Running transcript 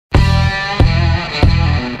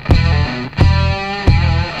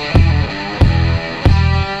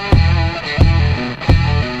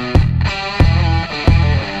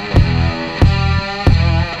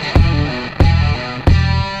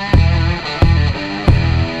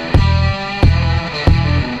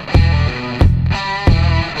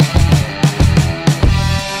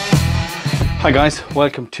Hi guys,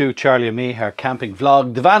 welcome to Charlie and me, our camping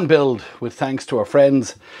vlog, the van build, with thanks to our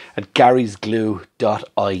friends at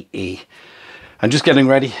garysglue.ie. I'm just getting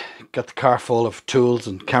ready, got the car full of tools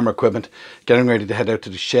and camera equipment, getting ready to head out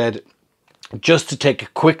to the shed just to take a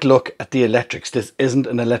quick look at the electrics. This isn't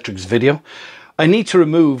an electrics video. I need to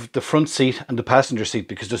remove the front seat and the passenger seat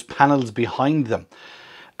because there's panels behind them.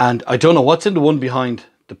 And I don't know what's in the one behind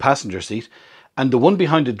the passenger seat, and the one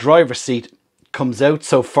behind the driver's seat comes out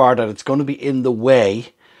so far that it's going to be in the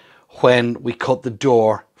way when we cut the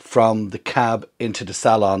door from the cab into the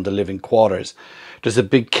salon, the living quarters. There's a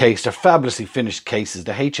big case. They're fabulously finished cases.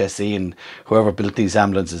 The HSE and whoever built these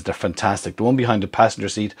ambulances, they're fantastic. The one behind the passenger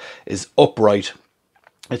seat is upright.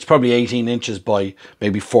 It's probably 18 inches by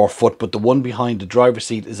maybe 4 foot, but the one behind the driver's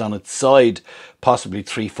seat is on its side, possibly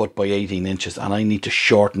 3 foot by 18 inches, and I need to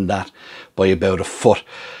shorten that by about a foot.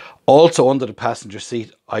 Also under the passenger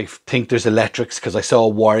seat, I think there's electrics because I saw a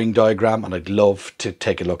wiring diagram and I'd love to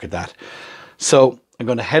take a look at that. So I'm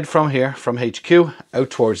going to head from here, from HQ,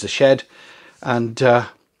 out towards the shed, and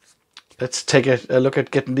let's take a look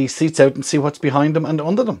at getting these seats out and see what's behind them and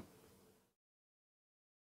under them.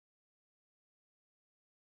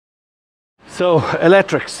 So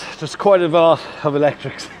electrics, there's quite a lot of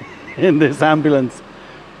electrics in this ambulance,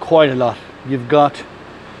 quite a lot. You've got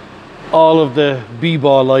all of the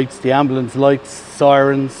B-ball lights, the ambulance lights,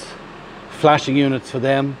 sirens, flashing units for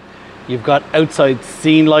them. You've got outside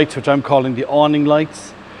scene lights, which I'm calling the awning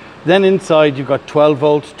lights. Then inside you've got 12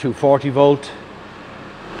 volt, 240 volt.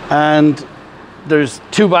 And there's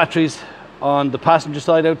 2 batteries on the passenger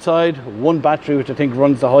side outside, 1 battery which I think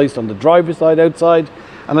runs the highest on the driver's side outside.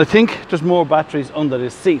 And I think there's more batteries under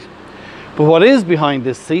this seat. But what is behind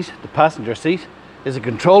this seat, the passenger seat, is a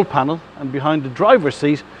control panel, and behind the driver's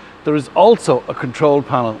seat there is also a control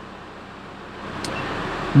panel.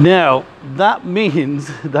 Now that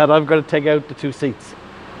means that I've got to take out the 2 seats.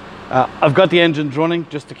 I've got the engines running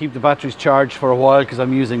just to keep the batteries charged for a while because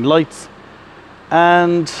I'm using lights,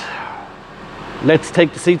 and let's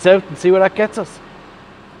take the seats out and see where that gets us.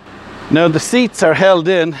 Now the seats are held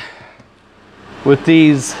in with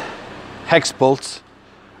these hex bolts.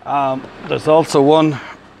 There's also one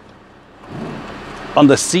on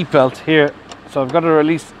the seat belt here, so I've got to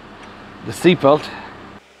release the seat belt.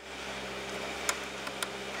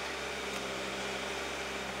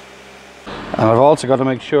 And I've also got to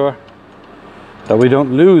make sure that we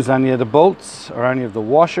don't lose any of the bolts or any of the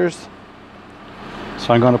washers.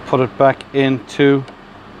 So I'm going to put it back into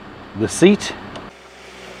the seat.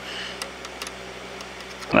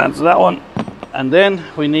 That's that one. And then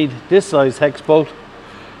we need this size hex bolt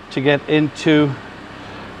to get into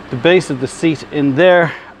the base of the seat in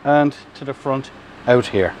there and to the front out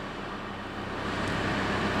here.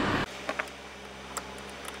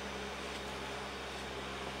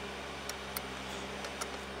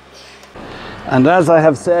 And as I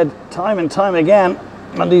have said time and time again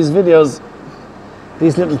on these videos,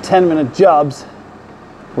 these little 10-minute jobs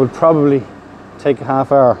would probably take a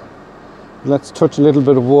half hour. Let's touch a little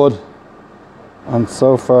bit of wood, and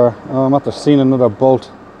so far, oh, I'm after seeing another bolt.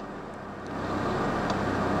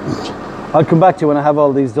 I'll come back to you when I have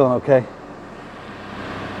all these done, okay?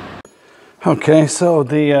 Okay, so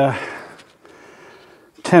the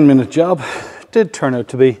 10-minute job did turn out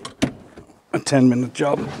to be a 10-minute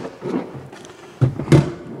job.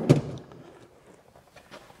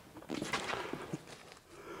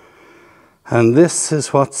 And this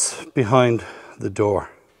is what's behind the door.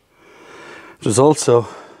 There's also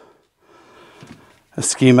a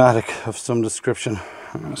schematic of some description.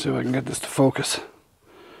 I'm going to see if I can get this to focus.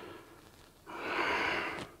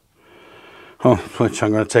 Oh, which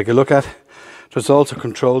I'm going to take a look at. There's also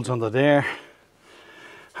controls under there.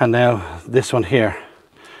 And now this one here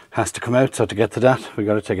has to come out. So to get to that, we've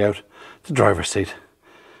got to take out the driver's seat.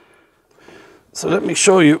 So let me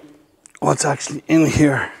show you what's actually in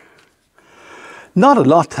here. Not a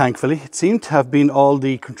lot, thankfully. It seemed to have been all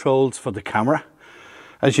the controls for the camera.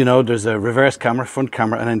 As you know, there's a reverse camera, front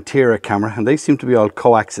camera, and interior camera, and they seem to be all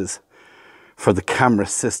coaxes for the camera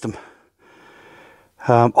system.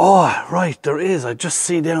 Oh, right, there is. I just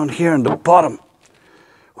see down here in the bottom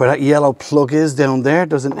where that yellow plug is down there.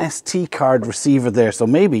 There's an SD card receiver there, so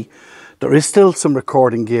maybe there is still some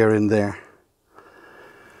recording gear in there.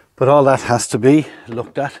 But all that has to be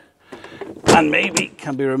looked at and maybe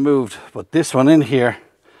can be removed. But this one in here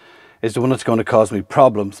is the one that's going to cause me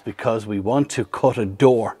problems because we want to cut a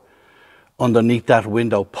door underneath that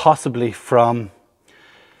window, possibly from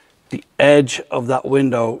the edge of that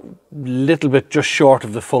window, little bit just short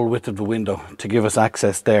of the full width of the window, to give us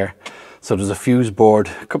access there. So there's a fuse board,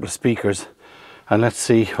 a couple of speakers, and let's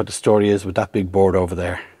see what the story is with that big board over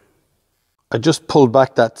there. I just pulled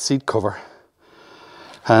back that seat cover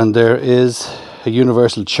and there is a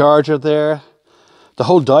universal charger there. The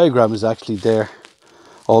whole diagram is actually there.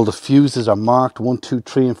 All the fuses are marked 1, 2,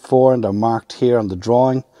 3 and 4 and they're marked here on the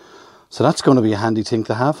drawing. So that's going to be a handy thing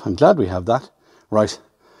to have. I'm glad we have that. Right,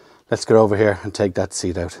 let's get over here and take that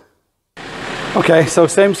seat out. Okay, so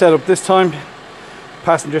same setup this time.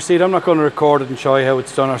 Passenger seat, I'm not going to record it and show you how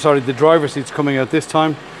it's done. Or sorry, the driver's seat's coming out this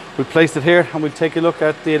time. We'll place it here and we'll take a look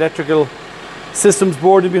at the electrical systems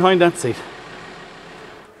board behind that seat.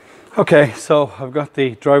 Okay, so I've got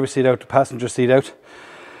the driver's seat out, the passenger seat out.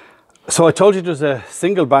 So I told you there's a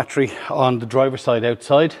single battery on the driver's side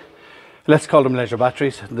outside. Let's call them leisure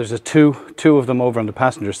batteries. There's two of them over on the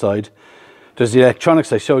passenger side. There's the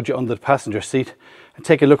electronics I showed you under the passenger seat. And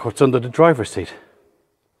take a look what's under the driver's seat.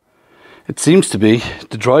 It seems to be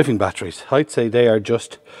the driving batteries. I'd say they are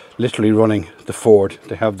just literally running the Ford.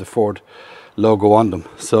 They have the Ford logo on them.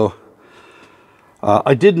 So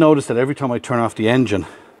I did notice that every time I turn off the engine,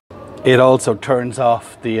 it also turns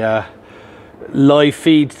off the live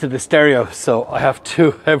feed to the stereo. So I have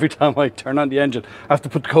to, every time I turn on the engine, I have to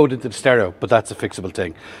put the code into the stereo, but that's a fixable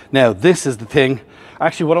thing. Now this is the thing.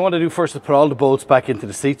 Actually, what I want to do first is put all the bolts back into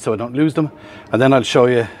the seat so I don't lose them. And then I'll show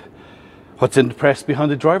you what's in the press behind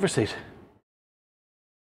the driver's seat.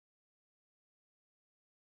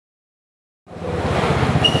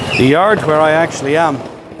 The yard where I actually am,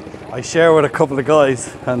 I share with a couple of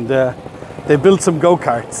guys and they built some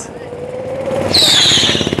go-karts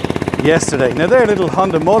yesterday. Now they're little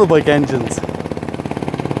Honda motorbike engines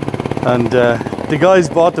and the guys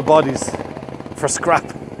bought the bodies for scrap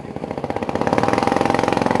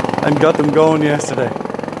and got them going yesterday.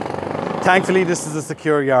 Thankfully this is a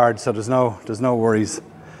secure yard, so there's no worries,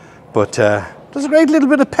 but there's a great little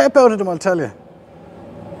bit of pep out of them, I'll tell you.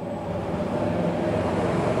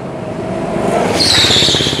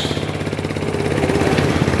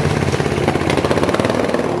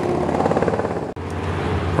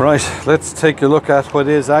 Right, let's take a look at what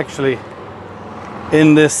is actually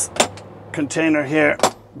in this container here,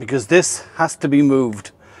 because this has to be moved.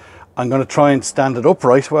 I'm going to try and stand it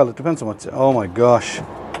upright. Well, it depends on what's... Oh my gosh.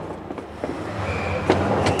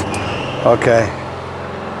 Okay.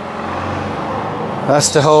 That's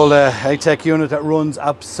the whole ATEC unit that runs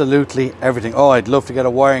absolutely everything. Oh, I'd love to get a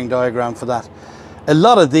wiring diagram for that. A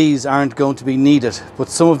lot of these aren't going to be needed, but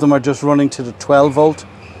some of them are just running to the 12 volt.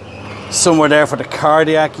 Some are there for the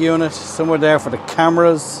cardiac unit, some are there for the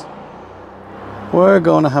cameras. We're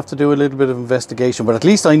going to have to do a little bit of investigation, but at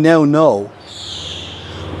least I now know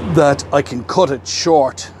that I can cut it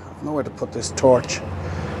short. I don't know where to put this torch.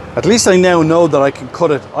 At least I now know that I can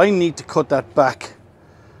cut it. I need to cut that back.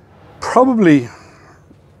 Probably,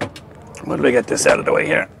 where do I get this out of the way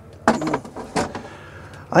here?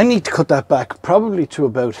 I need to cut that back probably to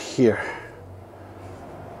about here.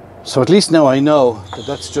 So at least now I know that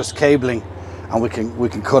that's just cabling and we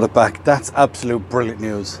can cut it back. That's absolute brilliant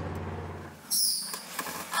news.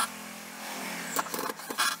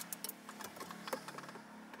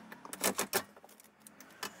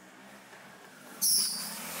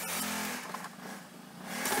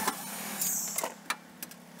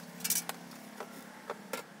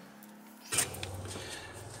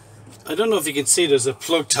 I don't know if you can see there's a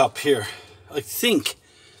plug top here. I think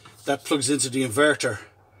that plugs into the inverter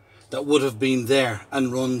that would have been there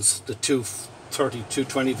and runs the 230,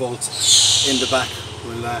 220 volts in the back.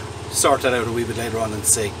 We'll sort that out a wee bit later on and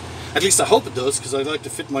see. At least I hope it does, because I'd like to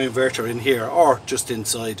fit my inverter in here or just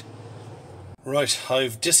inside. Right,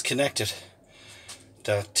 I've disconnected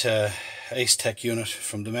that ATEC unit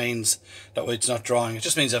from the mains. That way it's not drawing. It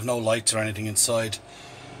just means I have no lights or anything inside.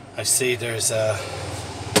 I see there's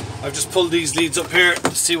I've just pulled these leads up here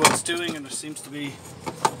to see what it's doing, and there seems to be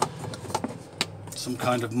some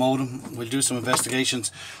kind of modem. We'll do some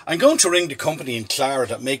investigations. I'm going to ring the company in Clara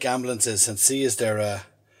that make ambulances and see is there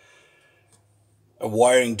a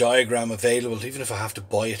wiring diagram available, even if I have to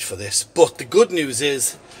buy it for this. But the good news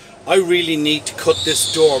is I really need to cut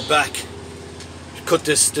this door back, cut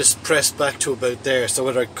this press back to about there. So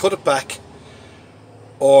whether I cut it back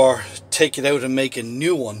or take it out and make a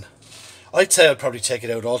new one, I'd say I'll probably take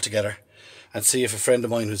it out altogether and see if a friend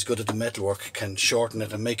of mine who's good at the metalwork can shorten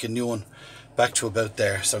it and make a new one back to about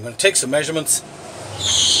there. So I'm going to take some measurements.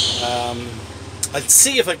 I'll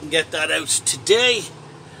see if I can get that out today.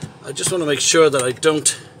 I just want to make sure that I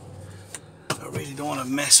really don't want to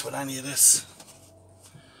mess with any of this.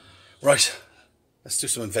 Right, let's do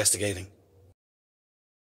some investigating.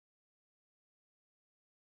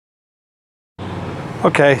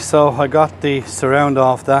 Okay, so I got the surround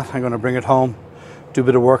off that. I'm going to bring it home, do a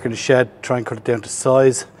bit of work in the shed, try and cut it down to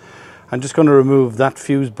size. I'm just going to remove that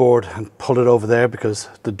fuse board and pull it over there because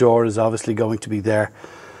the door is obviously going to be there.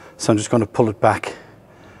 So I'm just going to pull it back.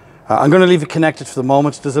 I'm going to leave it connected for the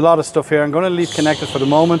moment. There's a lot of stuff here. I'm going to leave connected for the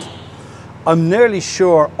moment. I'm nearly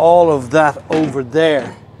sure all of that over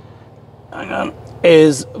there, hang on,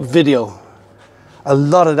 is video. A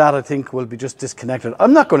lot of that I think will be just disconnected.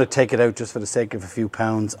 I'm not going to take it out just for the sake of a few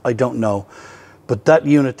pounds. I don't know. But that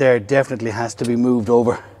unit there definitely has to be moved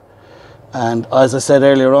over. And as I said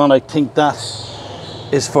earlier on, I think that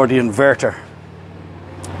is for the inverter.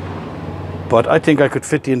 But I think I could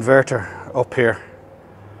fit the inverter up here.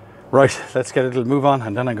 Right, let's get a little move on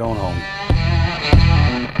and then I'm going home.